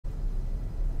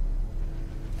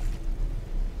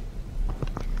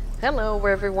Hello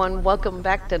everyone, welcome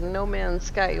back to No Man's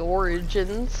Sky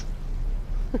Origins.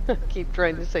 Keep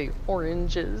trying to say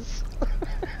oranges.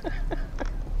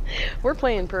 We're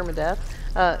playing Permadeath.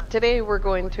 Today we're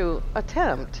going to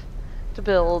attempt to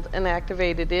build an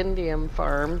activated indium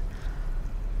farm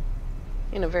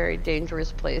in a very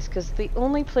dangerous place, because the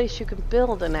only place you can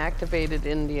build an activated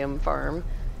indium farm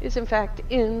is in fact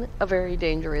in a very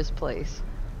dangerous place.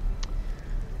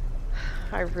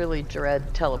 I really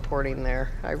dread teleporting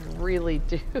there. I really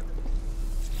do.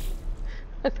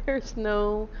 There's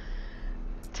no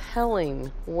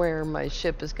telling where my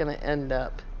ship is going to end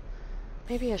up.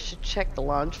 Maybe I should check the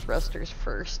launch thrusters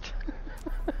first.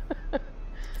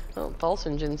 Oh, pulse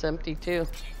engine's empty too.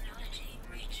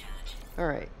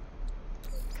 Alright.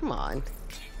 Come on.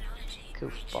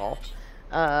 Goofball.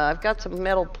 I've got some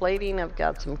metal plating. I've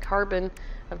got some carbon.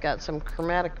 I've got some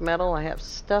chromatic metal. I have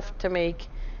stuff to make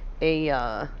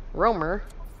a roamer.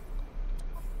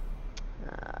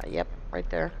 Yep, right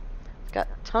there. I've got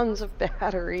tons of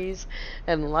batteries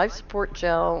and life support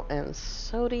gel and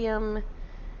sodium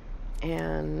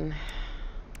and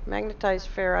magnetized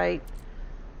ferrite.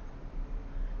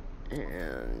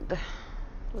 And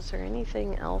was there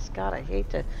anything else? God, I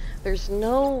hate to... There's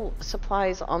no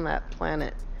supplies on that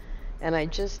planet, and I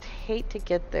just hate to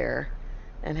get there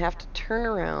and have to turn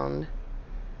around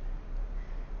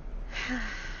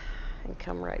and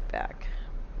come right back.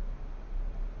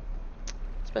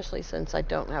 Especially since I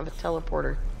don't have a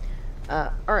teleporter.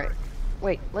 Alright.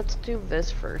 Wait, let's do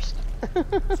this first.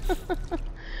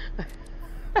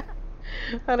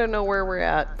 I don't know where we're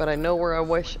at, but I know where I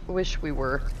wish we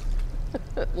were.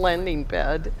 Landing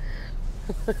pad.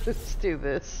 Let's do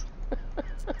this.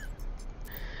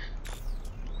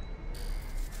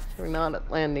 We're not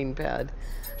at landing pad.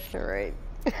 Alright.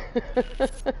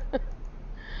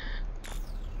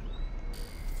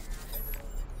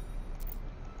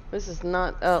 This is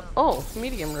not, oh,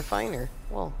 medium refiner.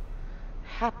 Well,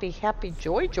 happy,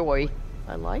 joy.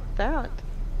 I like that.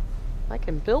 I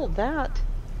can build that.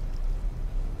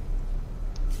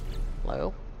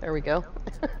 Hello. There we go.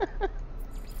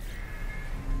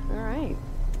 Alright.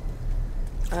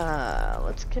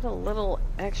 Let's get a little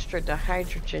extra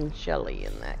dihydrogen jelly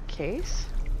in that case.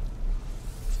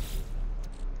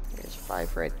 There's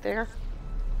 5 right there.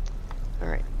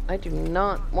 Alright. I do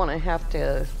not want to have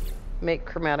to make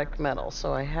chromatic metal,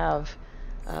 so I have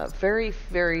very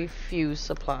few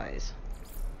supplies.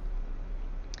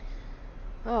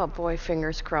 Oh boy,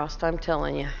 fingers crossed, I'm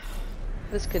telling you.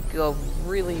 This could go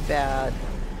really bad.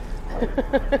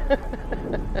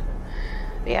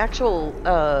 The actual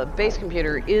base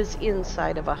computer is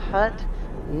inside of a hut,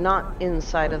 not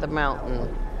inside of the mountain.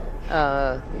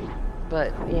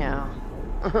 But yeah.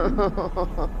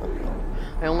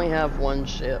 I only have one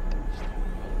ship.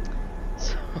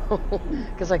 So,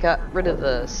 because I got rid of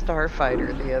the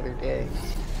starfighter the other day.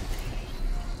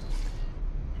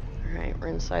 Alright, we're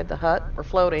inside the hut. We're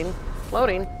floating.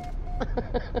 Floating!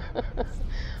 I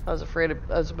was afraid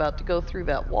I was about to go through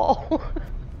that wall.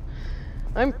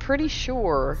 I'm pretty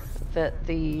sure that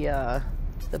the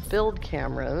build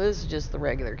camera, this is just the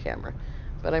regular camera,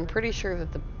 but I'm pretty sure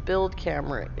that the build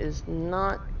camera is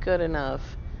not good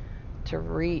enough to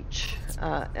reach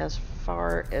as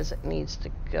far as it needs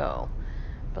to go.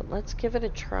 But let's give it a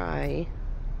try.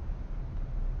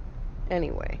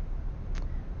 Anyway,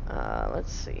 let's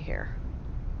see here.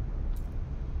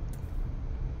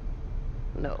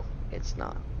 No, it's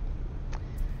not.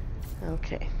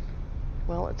 Okay.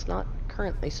 Well, it's not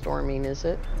currently storming, is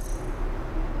it?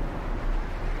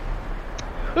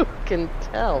 Who can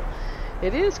tell?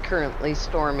 It is currently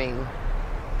storming.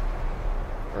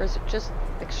 Or is it just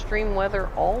extreme weather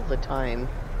all the time?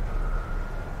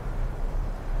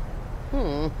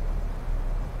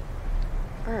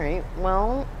 Alright,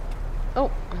 well... Oh!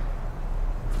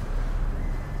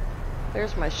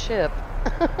 There's my ship.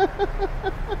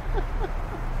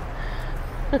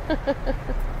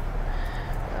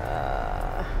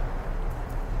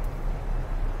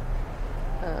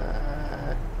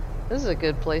 This is a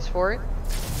good place for it.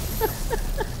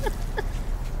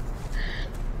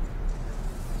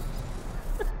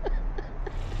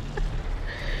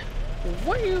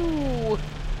 Woo!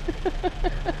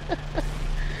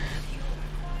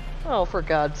 Oh, for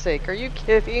God's sake, are you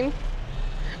kidding?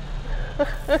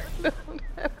 I don't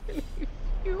have any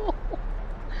fuel.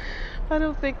 I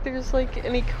don't think there's like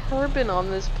any carbon on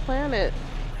this planet.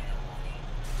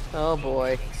 Oh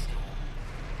boy.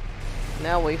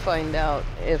 Now we find out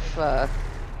if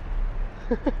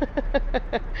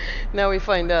now we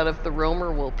find out if the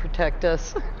roamer will protect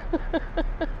us.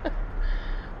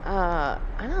 I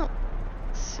don't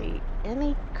see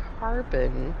any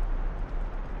carbon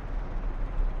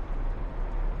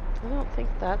I don't think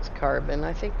that's carbon.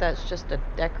 I think that's just a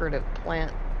decorative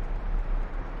plant.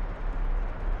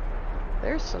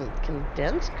 There's some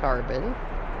condensed carbon.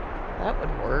 That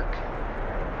would work.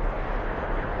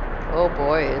 Oh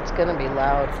boy, it's gonna be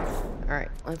loud. Alright,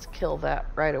 let's kill that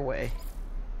right away.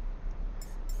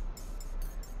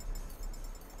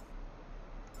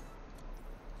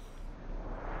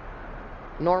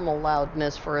 Normal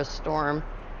loudness for a storm.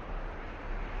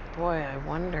 Boy, I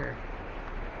wonder.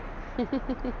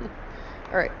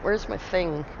 Alright, where's my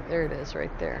thing? There it is,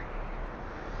 right there.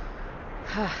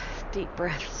 Deep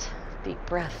breaths. Deep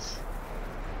breaths.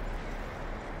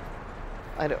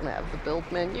 I don't have the build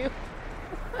menu.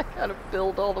 I gotta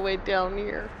build all the way down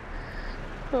here.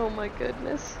 Oh my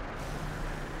goodness.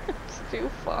 It's too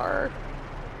far.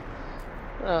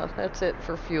 Oh, that's it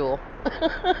for fuel.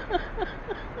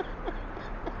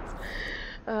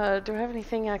 Do I have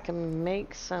anything I can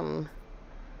make something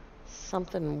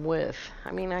with?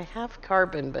 I mean, I have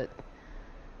carbon, but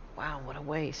wow, what a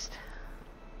waste.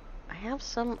 I have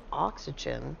some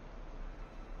oxygen.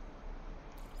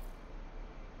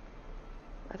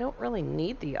 I don't really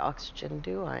need the oxygen,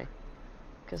 do I?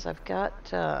 Because I've got,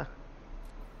 oh,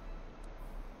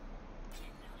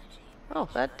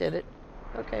 that did it.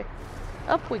 Okay.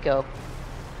 Up we go.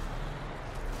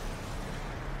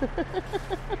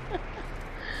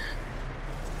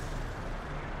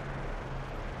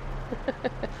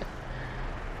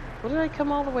 What did I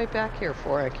come all the way back here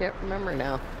for? I can't remember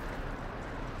now.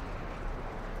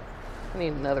 I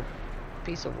need another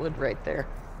piece of wood right there.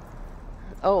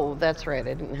 Oh, that's right.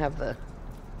 I didn't have the...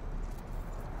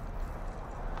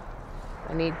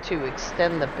 I need to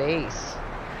extend the base.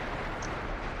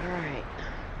 Alright.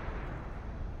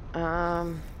 I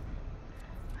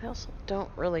also don't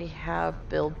really have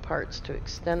build parts to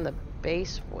extend the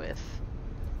base with.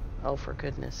 Oh, for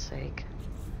goodness sake.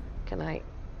 Can I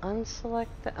unselect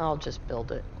that? I'll just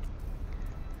build it.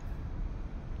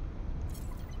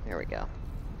 There we go.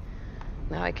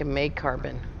 Now I can make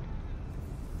carbon.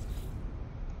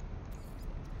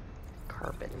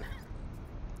 Carbon.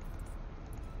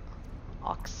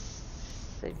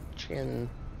 Oxygen.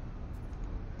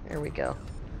 There we go.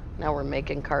 Now we're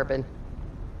making carbon.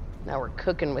 Now we're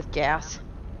cooking with gas.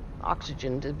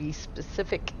 Oxygen, to be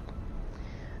specific.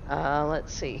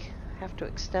 Let's see. I have to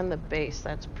extend the base.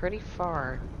 That's pretty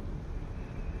far.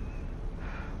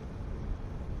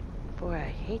 Boy,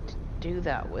 I hate to do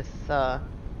that with, I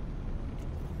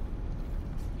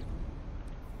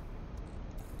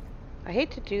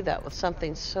hate to do that with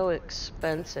something so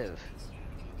expensive.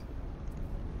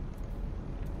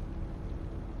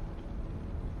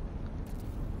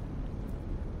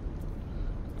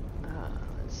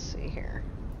 Let's see here.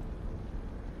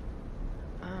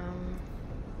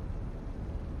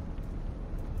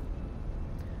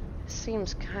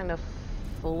 Seems kind of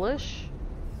foolish.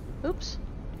 Oops,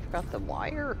 forgot the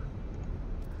wire.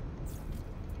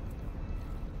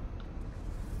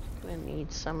 Gonna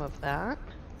need some of that.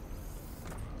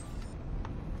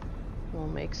 We'll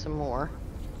make some more.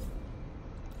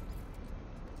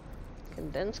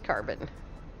 Condensed carbon.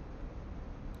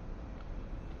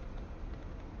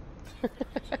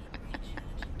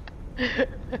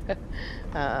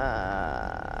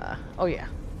 Oh yeah.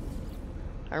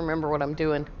 I remember what I'm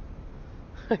doing.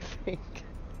 I think.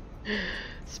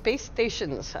 Space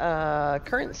stations.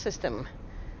 Current system.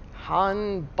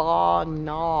 Hanbanos.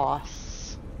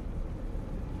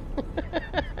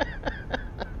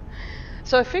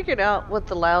 So I figured out what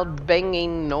the loud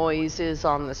banging noise is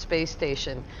on the space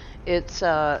station. It's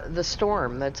the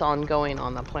storm that's ongoing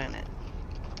on the planet.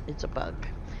 It's a bug,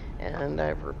 and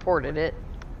I've reported it.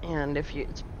 And if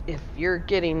you're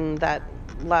getting that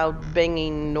loud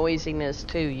banging noisiness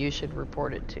too, you should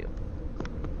report it too.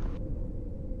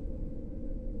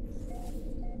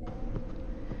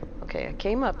 Okay, I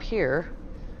came up here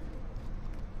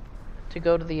to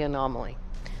go to the anomaly.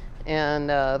 And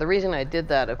the reason I did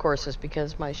that, of course, is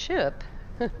because my ship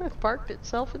parked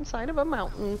itself inside of a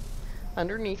mountain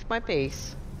underneath my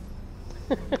base.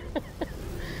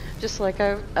 Just like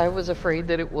I was afraid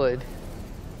that it would.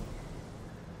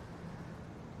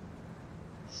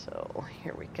 So,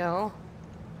 here we go.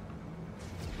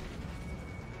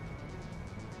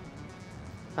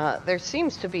 There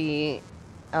seems to be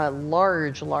a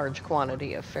large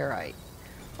quantity of ferrite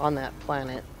on that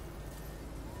planet.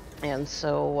 And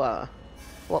so,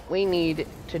 what we need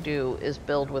to do is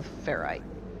build with ferrite.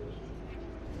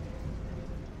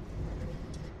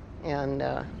 And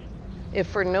if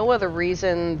for no other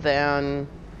reason than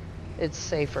it's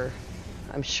safer.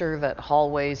 I'm sure that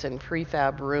hallways and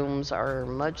prefab rooms are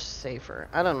much safer.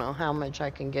 I don't know how much I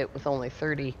can get with only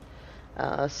 30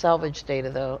 salvage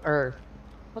data though, or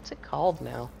What's it called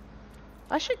now?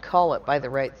 I should call it by the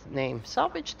right name.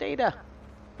 Salvage data.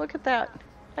 Look at that.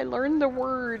 I learned the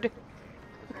word.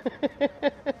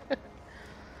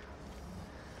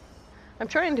 I'm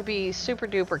trying to be super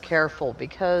duper careful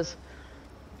because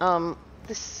the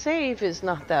save is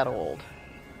not that old.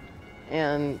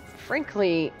 And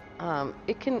frankly,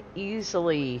 it can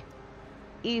easily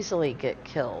get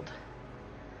killed.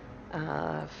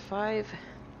 5,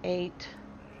 8,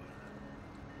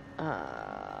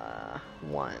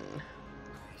 1.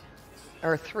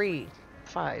 Or 3,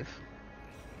 5.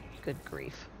 Good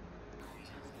grief.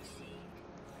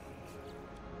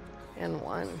 And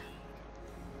 1.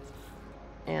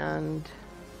 And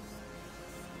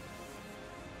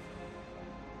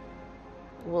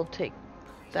we'll take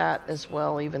that as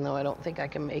well, even though I don't think I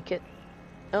can make it.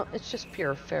 Oh, it's just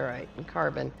pure ferrite and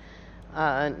carbon.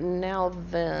 Now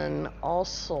then,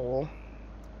 also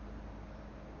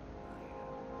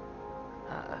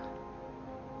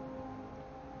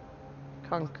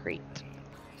concrete.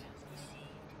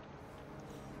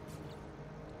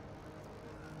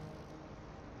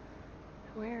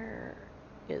 Where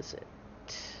is it?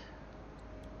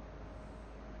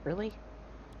 Really?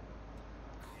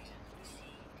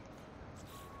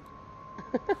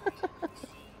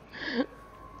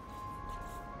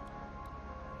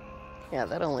 Yeah,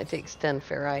 that only takes 10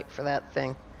 ferrite for that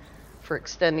thing, for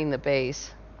extending the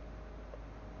base.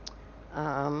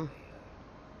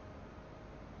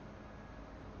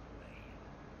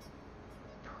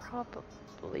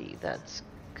 Probably that's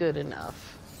good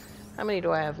enough. How many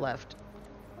do I have left?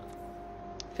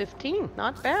 15,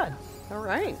 not bad. All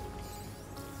right.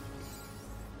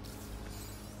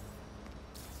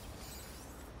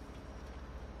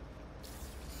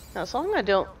 Now, as long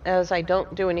as I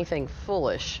don't do anything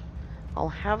foolish, I'll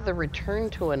have the return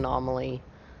to anomaly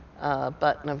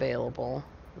button available.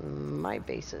 My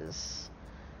bases.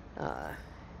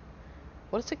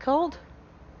 What is it called?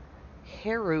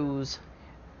 Heroes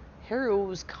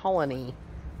Colony.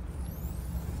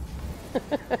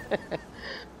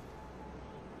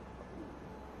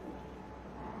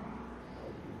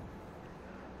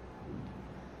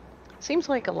 Seems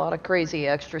like a lot of crazy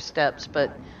extra steps,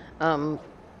 but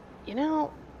you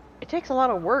know, it takes a lot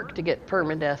of work to get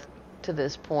permadeath to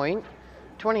this point.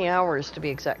 20 hours to be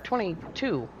exact.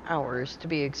 22 hours to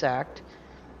be exact.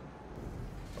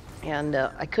 And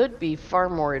I could be far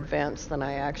more advanced than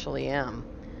I actually am.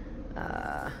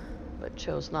 But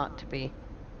chose not to be.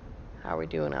 How are we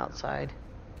doing outside?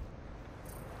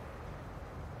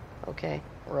 Okay,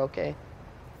 we're okay.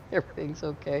 Everything's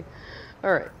okay.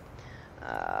 Alright.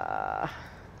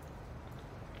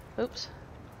 Oops.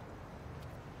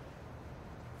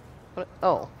 What?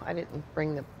 Oh, I didn't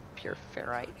bring the pure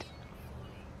ferrite.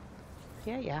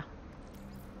 Yeah.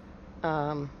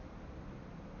 I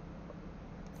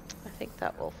think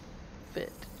that will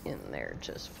fit in there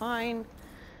just fine.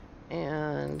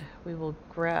 And we will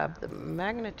grab the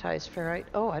magnetized ferrite.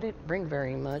 Oh, I didn't bring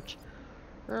very much.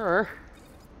 Oh,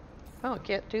 I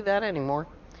can't do that anymore.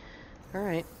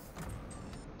 Alright.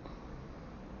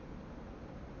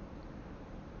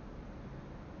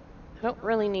 I don't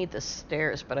really need the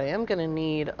stairs, but I am going to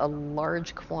need a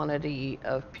large quantity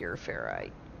of pure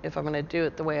ferrite if I'm going to do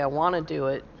it the way I want to do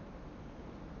it,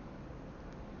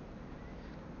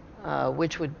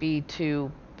 which would be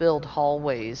to build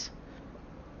hallways,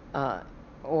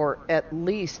 or at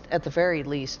the very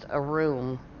least, a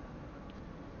room.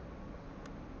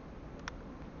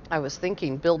 I was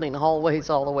thinking building hallways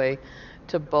all the way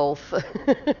to both.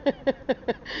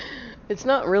 It's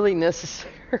not really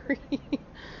necessary.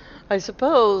 I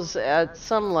suppose at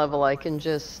some level I can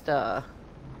just, what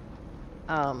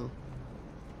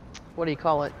do you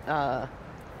call it? I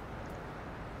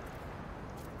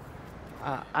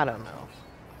don't know.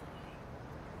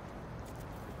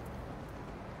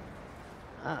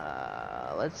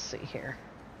 Let's see here.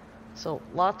 So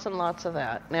lots and lots of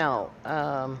that. Now,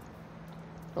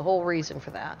 the whole reason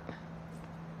for that.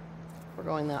 We're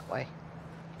going that way.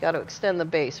 Got to extend the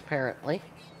base, apparently.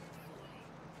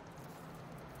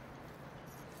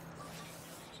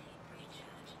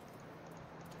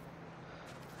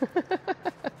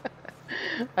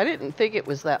 I didn't think it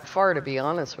was that far, to be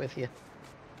honest with you.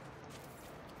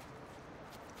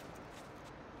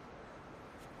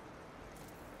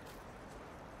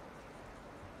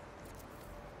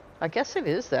 I guess it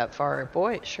is that far.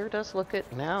 Boy, it sure does look it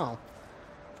now.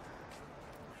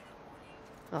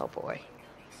 Oh boy.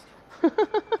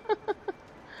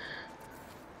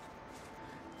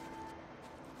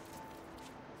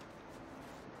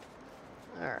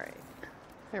 Alright.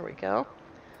 There we go.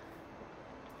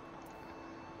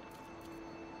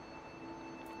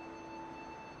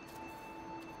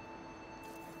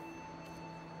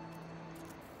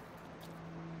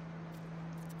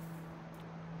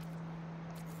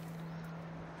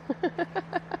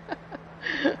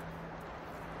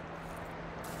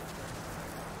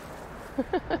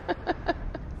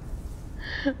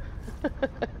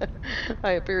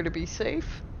 I appear to be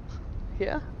safe.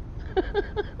 Yeah.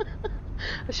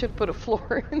 I should put a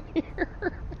floor in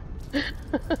here.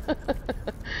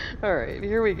 Alright,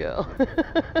 here we go.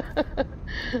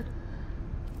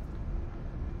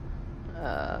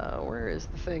 Where is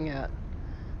the thing at?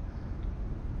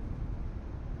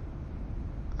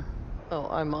 Oh,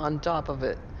 I'm on top of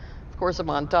it. Of course I'm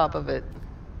on top of it.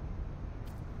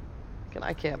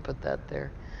 I can't put that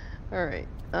there. Alright.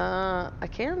 I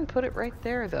can put it right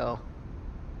there, though.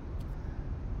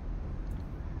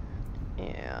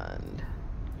 And...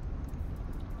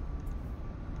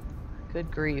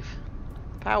 good grief.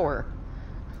 Power.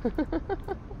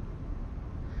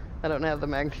 I don't have the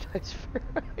magnetized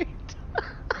ferrite.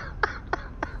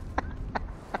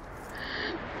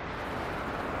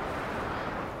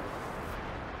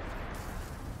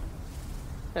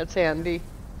 That's handy.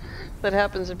 That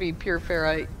happens to be pure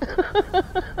ferrite.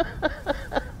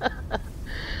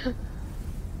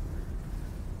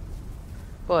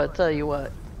 Well, I'll tell you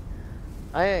what.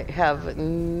 I have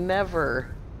never,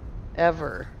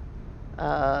 ever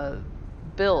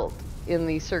built in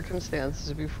these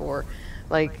circumstances before.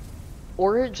 Like,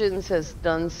 Origins has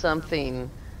done something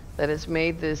that has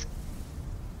made this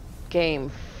game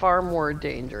far more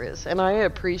dangerous, and I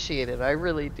appreciate it. I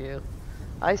really do.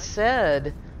 I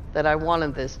said that I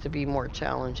wanted this to be more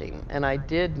challenging, and I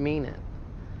did mean it,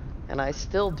 and I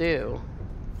still do.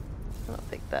 I don't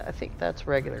think that. I think that's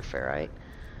regular ferrite,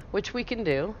 which we can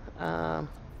do.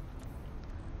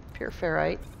 Pure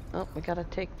ferrite. Oh, we gotta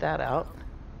take that out.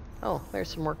 Oh, there's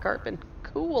some more carbon.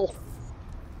 Cool.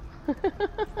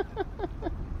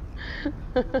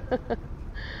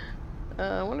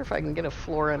 I wonder if I can get a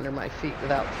floor under my feet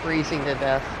without freezing to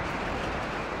death.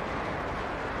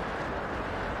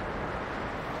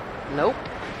 Nope.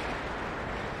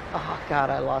 Oh god,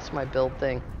 I lost my build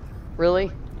thing.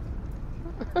 Really?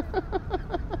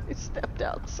 I stepped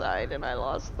outside and I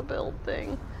lost the build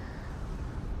thing.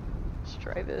 Let's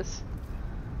try this.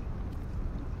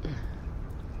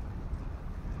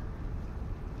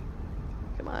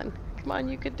 Come on. Come on,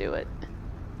 you could do it.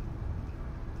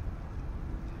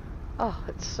 Oh,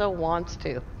 it so wants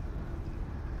to.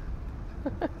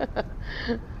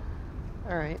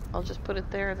 Alright, I'll just put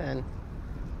it there then.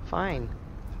 Fine.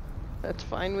 That's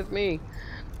fine with me.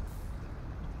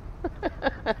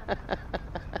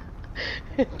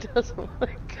 It doesn't want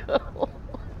to go.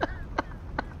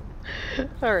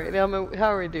 Alright,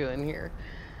 how are we doing here?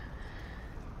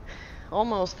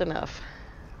 Almost enough.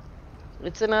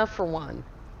 It's enough for one.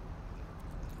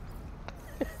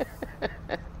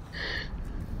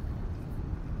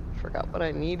 Forgot what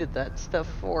I needed that stuff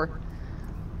for.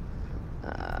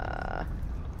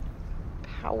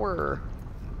 Power.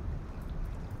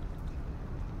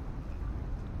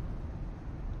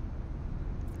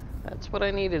 That's what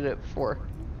I needed it for.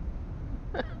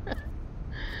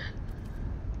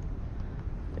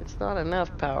 It's not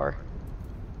enough power.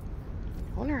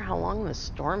 I wonder how long this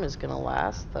storm is gonna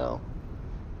last, though.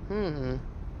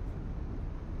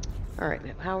 Alright,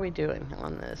 how are we doing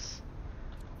on this?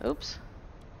 Oops.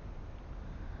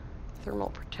 Thermal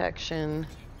protection.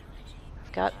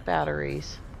 I've got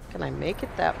batteries. Can I make it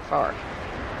that far?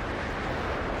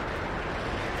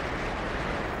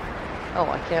 Oh,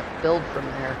 I can't build from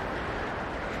there.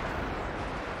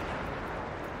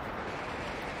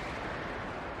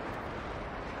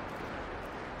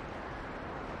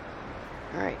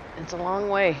 Alright, it's a long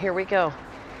way. Here we go.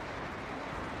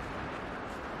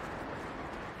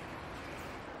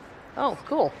 Oh,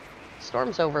 cool.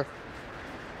 Storm's over.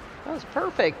 That was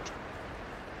perfect.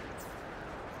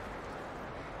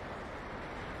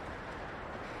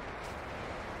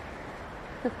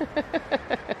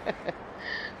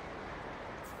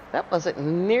 That wasn't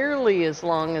nearly as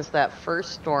long as that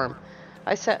first storm.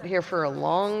 I sat here for a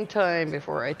long time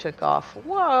before I took off.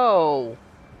 Whoa!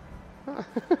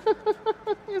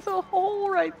 There's a hole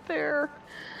right there.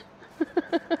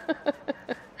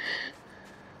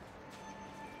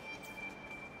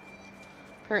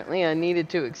 Apparently I needed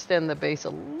to extend the base a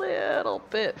little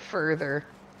bit further.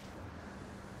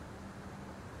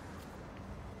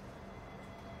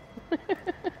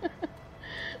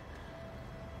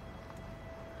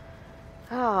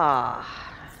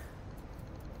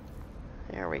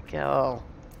 There we go.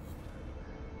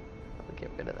 I'll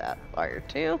get rid of that fire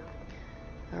too.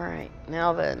 Alright,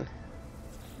 now then.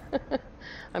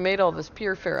 I made all this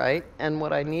pure ferrite, and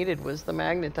what I needed was the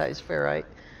magnetized ferrite.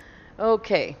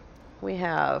 Okay, we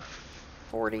have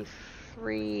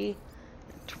 43,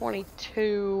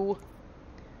 22,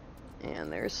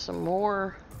 And there's some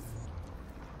more.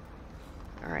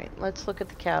 Alright, let's look at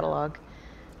the catalog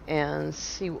and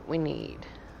see what we need.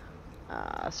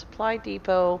 Supply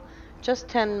depot, just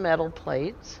 10 metal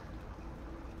plates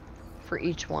for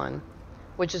each one,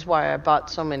 which is why I bought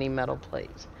so many metal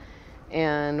plates.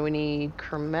 And we need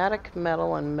chromatic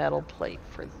metal and metal plate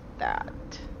for that.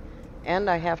 And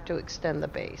I have to extend the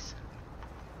base,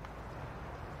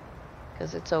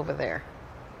 because it's over there.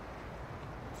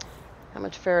 How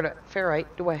much ferrite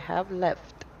do I have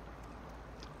left?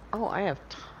 Oh, I have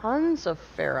tons of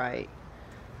ferrite.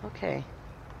 Okay.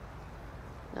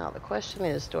 Now the question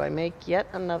is, do I make yet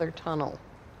another tunnel?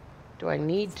 Do I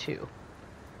need to?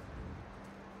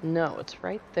 No, it's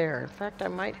right there. In fact, I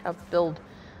might have build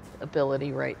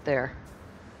ability right there.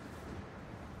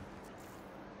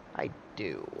 I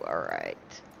do.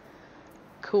 Alright.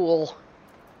 Cool.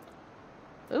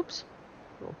 Oops.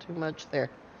 A little too much there.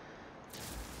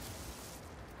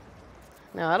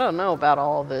 Now, I don't know about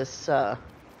all this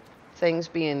things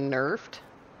being nerfed.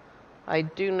 I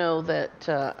do know that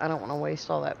I don't want to waste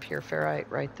all that pure ferrite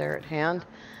right there at hand.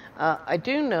 I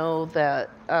do know that...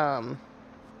 can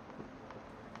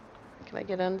I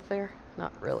get under there?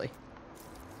 Not really.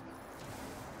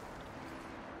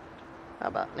 How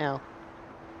about now?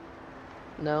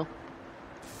 No?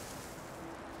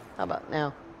 How about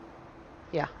now?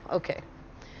 Yeah, okay.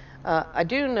 I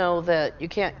do know that you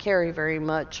can't carry very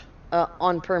much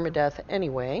on permadeath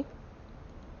anyway.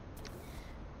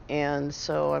 And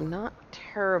so I'm not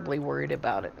terribly worried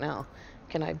about it now.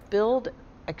 Can I build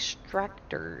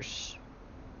extractors?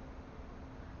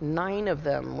 9 of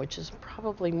them, which is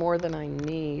probably more than I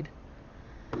need.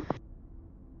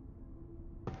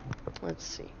 Let's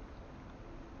see.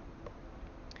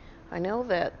 I know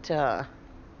that,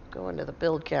 go into the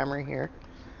build camera here.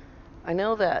 I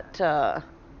know that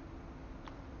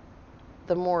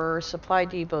the more supply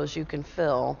depots you can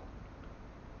fill,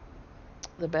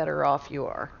 the better off you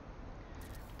are.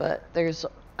 But there's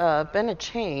been a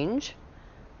change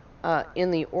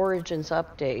in the Origins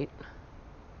update,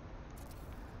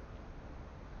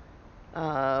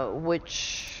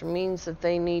 which means that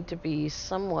they need to be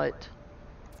somewhat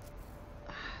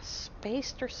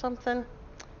spaced or something.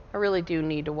 I really do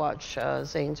need to watch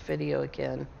Zane's video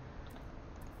again.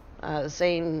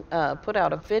 Zane put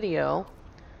out a video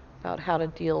about how to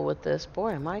deal with this.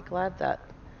 Boy, am I glad that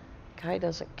guy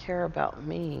doesn't care about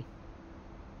me.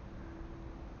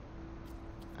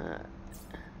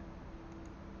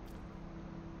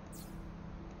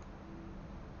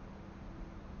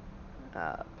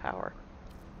 Power.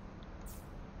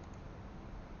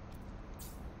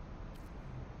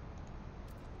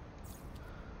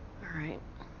 Alright.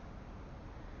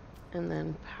 And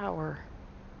then power.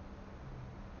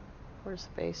 Where's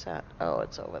the base at? Oh,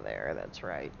 it's over there. That's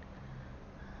right.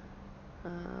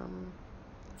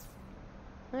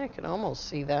 I can almost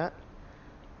see that.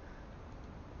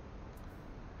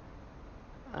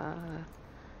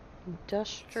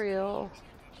 Industrial.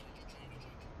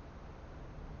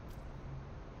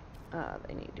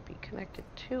 They need to be connected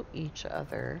to each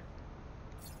other.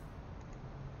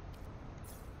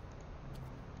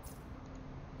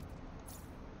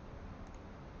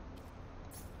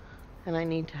 And I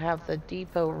need to have the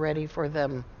depot ready for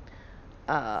them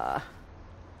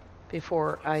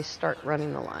before I start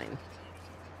running the line.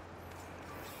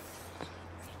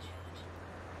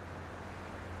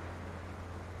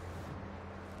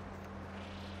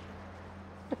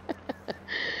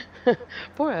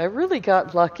 Boy, I really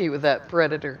got lucky with that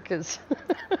predator, because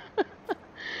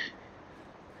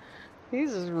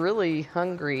he's really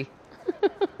hungry.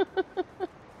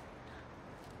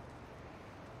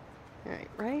 Alright,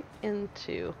 right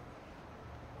into...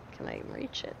 Can I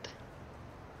reach it?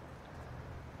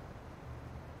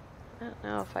 I don't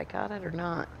know if I got it or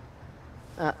not.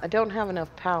 I don't have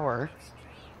enough power.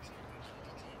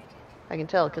 I can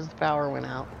tell because the power went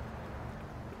out.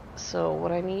 So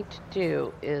what I need to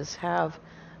do is have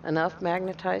enough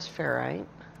magnetized ferrite.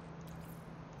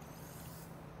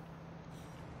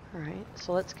 Alright,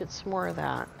 so let's get some more of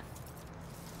that.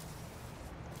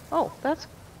 Oh, that's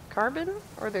carbon?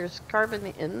 Or there's carbon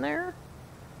in there?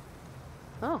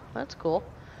 Oh, that's cool.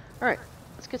 Alright,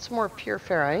 let's get some more pure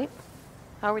ferrite.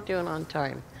 How are we doing on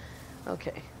time?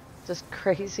 Okay, this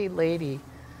crazy lady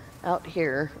out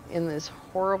here in this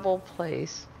horrible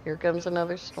place. Here comes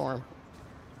another storm.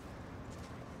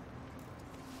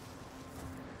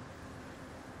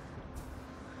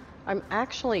 I'm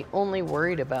actually only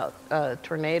worried about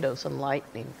tornadoes and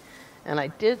lightning. And I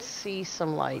did see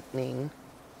some lightning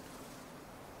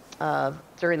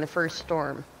during the first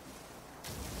storm.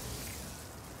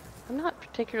 I'm not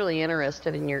particularly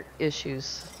interested in your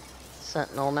issues,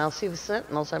 sentinel. Now see, the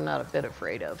sentinels I'm not a bit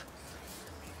afraid of.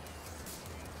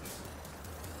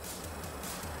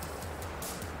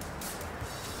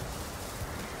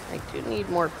 I do need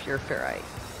more pure ferrite.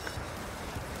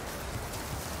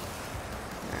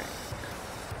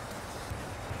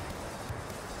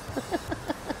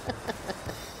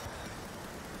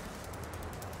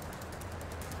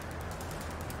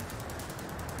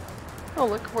 Oh,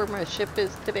 look where my ship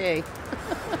is today.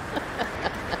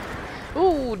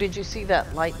 Ooh, did you see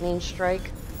that lightning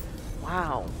strike?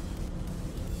 Wow.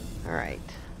 Alright.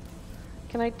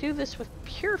 Can I do this with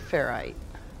pure ferrite?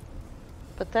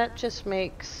 But that just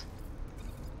makes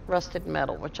rusted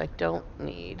metal, which I don't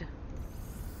need.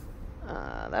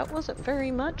 That wasn't very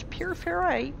much pure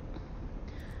ferrite.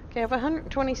 Okay, I have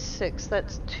 126.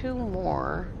 That's 2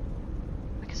 more.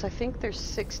 Because I think there's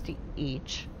 60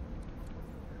 each.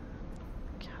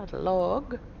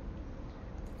 Catalog.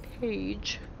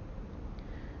 Page.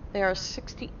 They are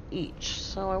 60 each.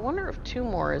 So I wonder if 2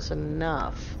 more is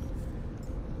enough.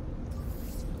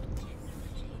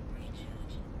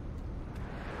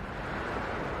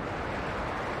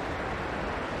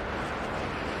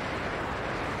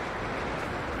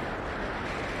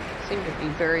 Seem to be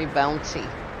very bouncy.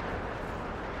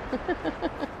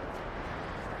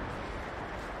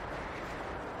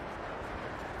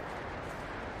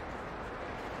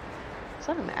 Is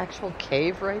that an actual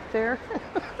cave right there?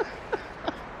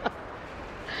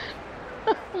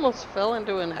 Almost fell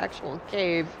into an actual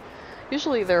cave.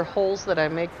 Usually they're holes that I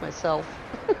make myself.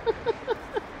 Okay,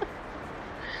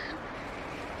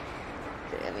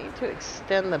 I need to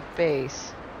extend the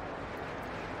base.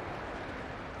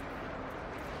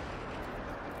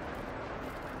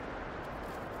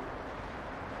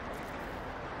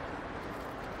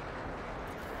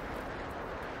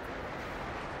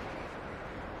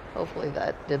 Hopefully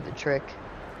that did the trick.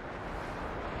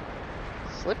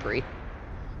 Slippery.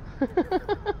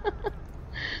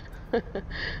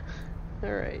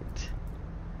 Alright.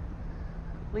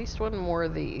 At least one more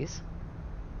of these.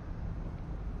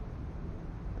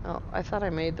 Oh, I thought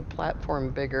I made the platform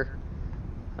bigger.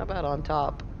 How about on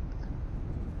top?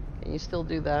 Can you still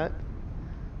do that?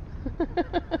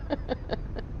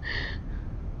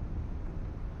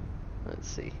 Let's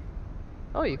see.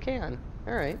 Oh, you can.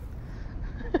 Alright.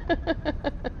 I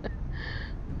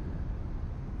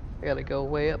gotta go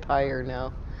way up higher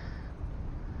now.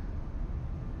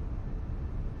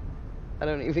 I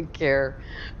don't even care.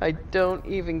 I don't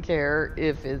even care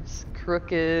if it's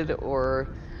crooked or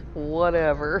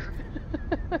whatever.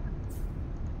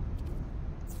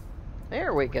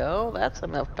 There we go. That's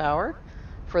enough power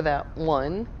for that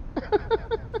one.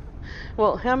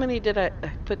 Well, how many did I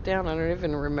put down? I don't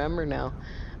even remember now.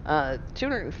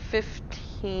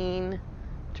 215,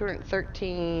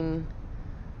 213.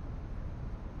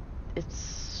 It's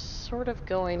sort of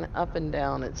going up and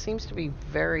down. It seems to be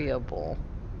variable.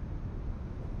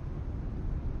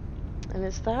 And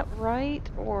is that right,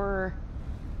 or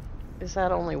is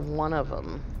that only one of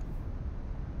them?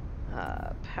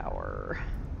 Power.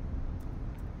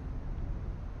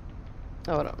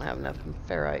 Oh, I don't have enough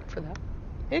ferrite for that.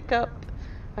 Hiccup.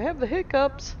 I have the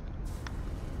hiccups.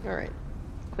 Alright.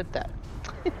 Quit that.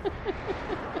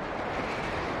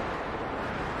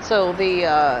 So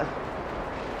the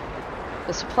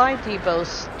supply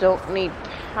depots don't need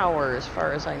power as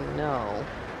far as I know.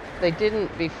 They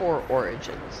didn't before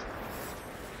Origins.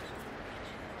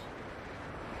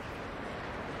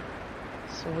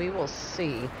 So we will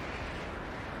see.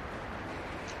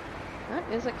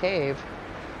 That is a cave.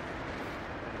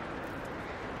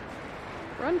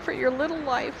 Run for your little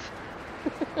life.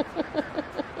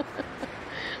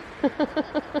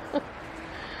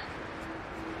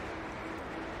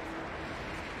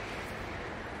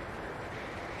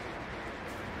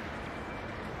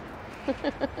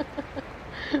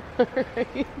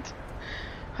 Alright.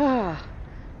 Ah,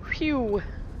 phew.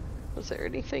 Was there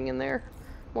anything in there?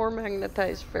 More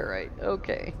magnetized ferrite.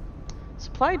 Okay.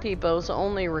 Supply depots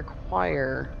only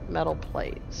require metal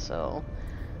plates, so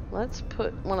let's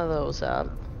put one of those up.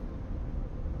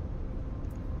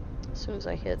 As soon as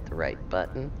I hit the right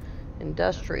button.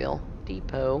 Industrial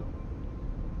depot.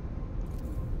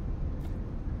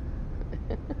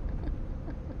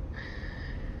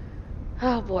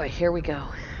 Oh boy, here we go.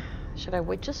 Should I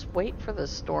just wait for the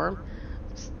storm?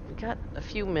 We got a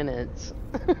few minutes.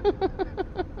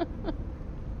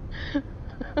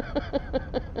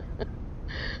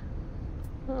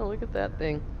 Oh, look at that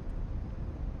thing.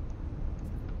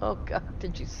 Oh god,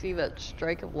 did you see that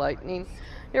strike of lightning?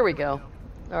 Here we go.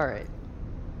 Alright.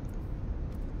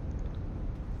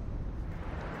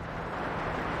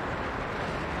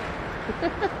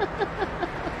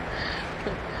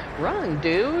 Run,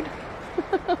 dude!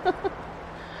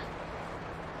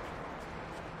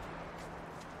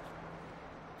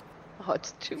 Oh,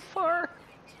 it's too far.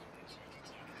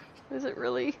 Is it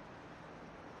really?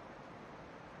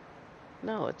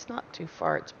 No, it's not too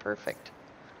far. It's perfect.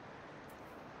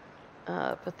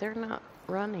 But they're not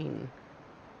running.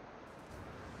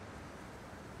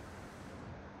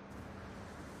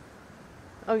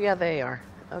 Oh, yeah, they are.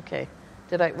 Okay.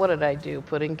 What did I do?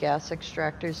 Put in gas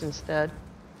extractors instead?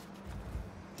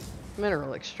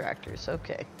 Mineral extractors,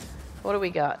 okay. What do we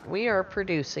got? We are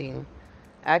producing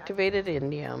activated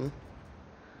indium.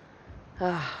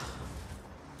 Ah.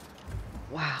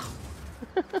 Wow.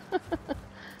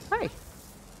 Hi.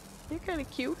 You're kind of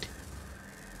cute.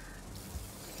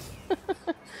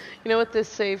 You know what this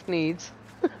save needs?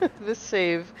 This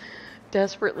save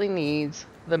desperately needs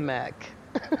the mech.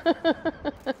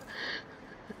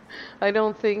 I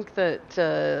don't think that,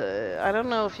 I don't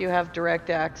know if you have direct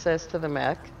access to the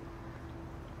mech.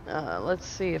 Let's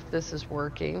see if this is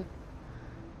working.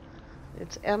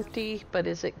 It's empty, but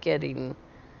is it getting?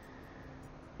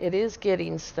 It is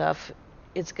getting stuff.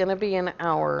 It's going to be an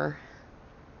hour.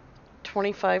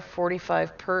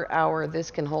 2545 per hour.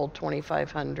 This can hold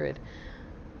 2500.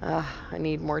 I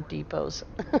need more depots.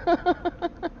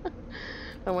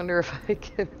 I wonder if I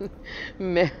can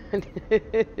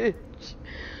manage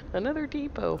another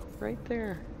depot right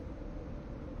there.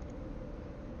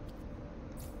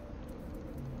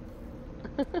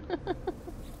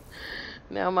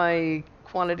 Now my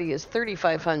quantity is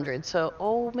 3500, so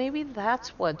oh, maybe that's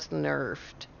what's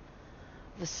nerfed.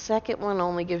 The second one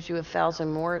only gives you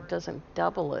 1,000 more. It doesn't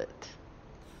double it.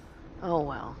 Oh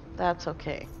well, that's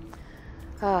okay.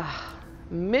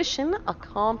 Mission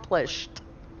accomplished.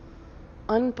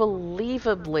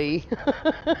 Unbelievably.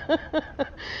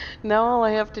 Now all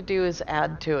I have to do is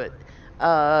add to it.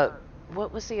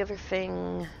 What was the other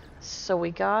thing? So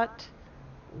we got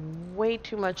way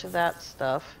too much of that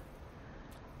stuff.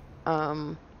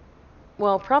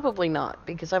 Well, probably not,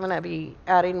 because I'm going to be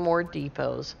adding more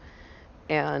depots.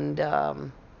 And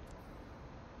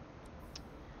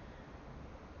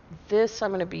this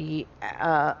I'm going to be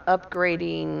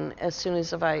upgrading as soon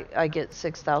as I get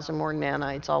 6,000 more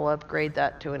nanites. I'll upgrade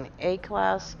that to an A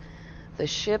class. The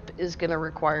ship is going to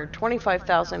require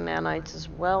 25,000 nanites as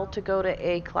well to go to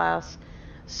A class.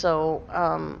 So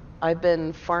I've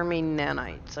been farming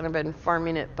nanites, and I've been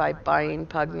farming it by buying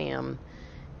pugnium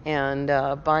and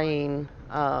buying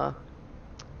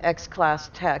X-class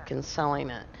tech and selling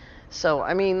it. So,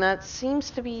 I mean, that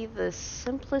seems to be the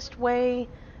simplest way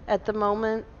at the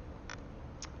moment,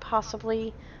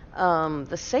 possibly.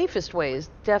 The safest way is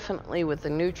definitely with the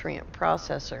nutrient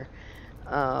processor.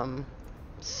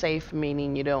 Safe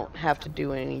meaning you don't have to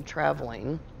do any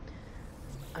traveling.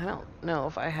 I don't know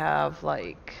if I have,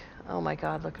 like, oh my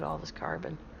god, look at all this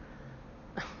carbon.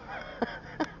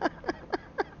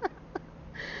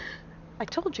 I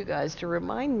told you guys to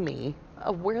remind me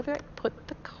of where they put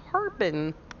the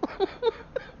carbon.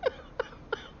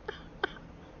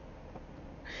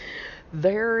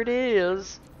 There it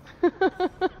is.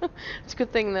 It's a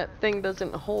good thing that thing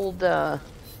doesn't hold, what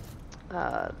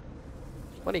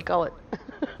do you call it?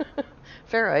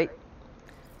 Ferrite.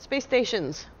 Space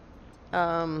stations.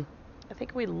 I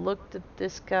think we looked at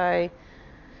this guy.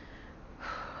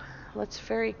 Let's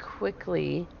very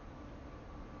quickly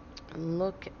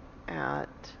look at,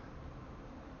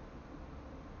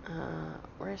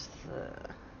 where's the,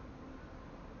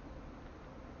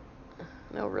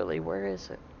 no really, where is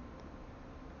it?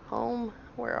 Home,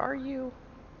 where are you?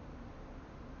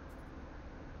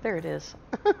 There it is.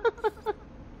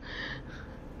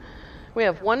 We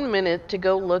have 1 minute to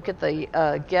go look at the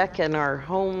GEC and our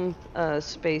home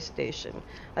space station.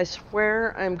 I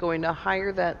swear I'm going to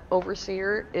hire that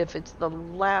overseer if it's the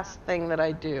last thing that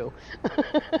I do.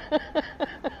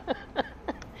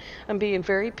 I'm being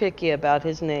very picky about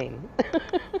his name.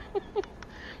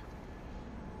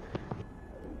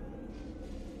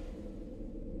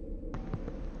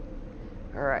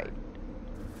 All right,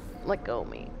 let go of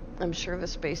me. I'm sure the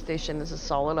space station is a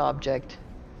solid object.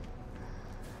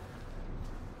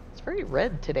 It's very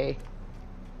red today.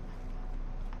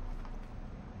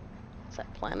 Is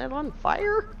that planet on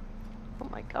fire? Oh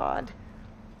my god.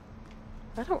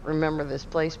 I don't remember this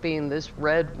place being this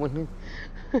red when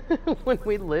when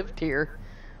we lived here.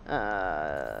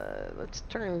 Let's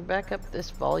turn back up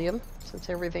this volume since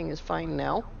everything is fine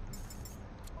now.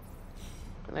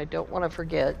 And I don't want to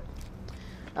forget.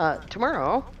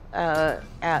 Tomorrow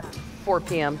at 4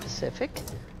 p.m. Pacific,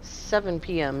 7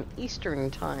 p.m. Eastern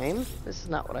Time. This is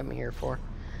not what I'm here for.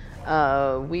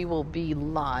 We will be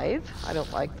live. I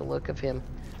don't like the look of him.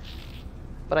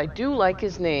 But I do like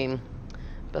his name.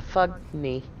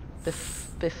 Befugney.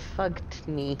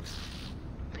 Befugney.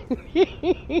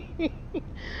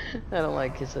 I don't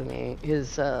like his name.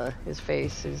 His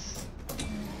face is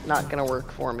not gonna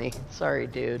work for me. Sorry,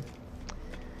 dude.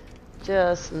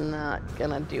 Just not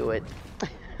gonna do it.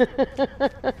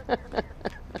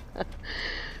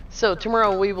 So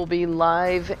tomorrow we will be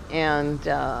live and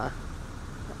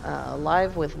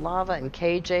live with Lava and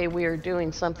KJ. We are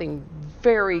doing something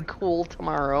very cool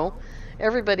tomorrow.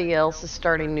 Everybody else is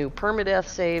starting new permadeath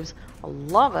saves.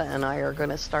 Lava and I are going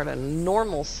to start a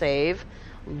normal save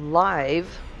live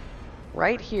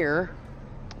right here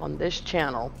on this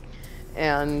channel.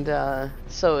 And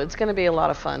so it's going to be a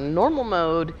lot of fun. Normal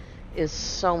mode is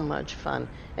so much fun.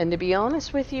 And to be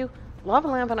honest with you, Lava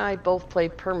Lamp and I both play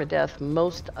permadeath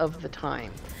most of the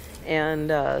time.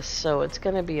 And so it's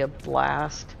going to be a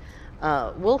blast.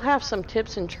 We'll have some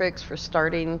tips and tricks for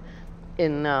starting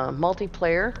in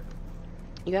multiplayer.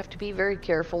 You have to be very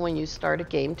careful when you start a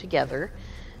game together.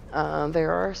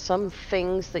 There are some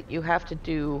things that you have to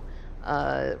do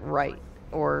right,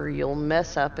 or you'll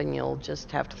mess up and you'll just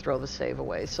have to throw the save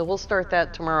away. So we'll start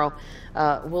that tomorrow.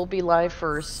 We'll be live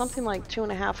for something like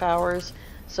 2.5 hours,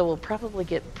 so we'll probably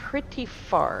get pretty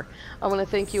far. I want to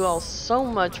thank you all so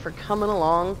much for coming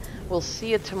along. We'll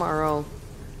see you tomorrow.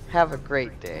 Have a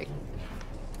great day.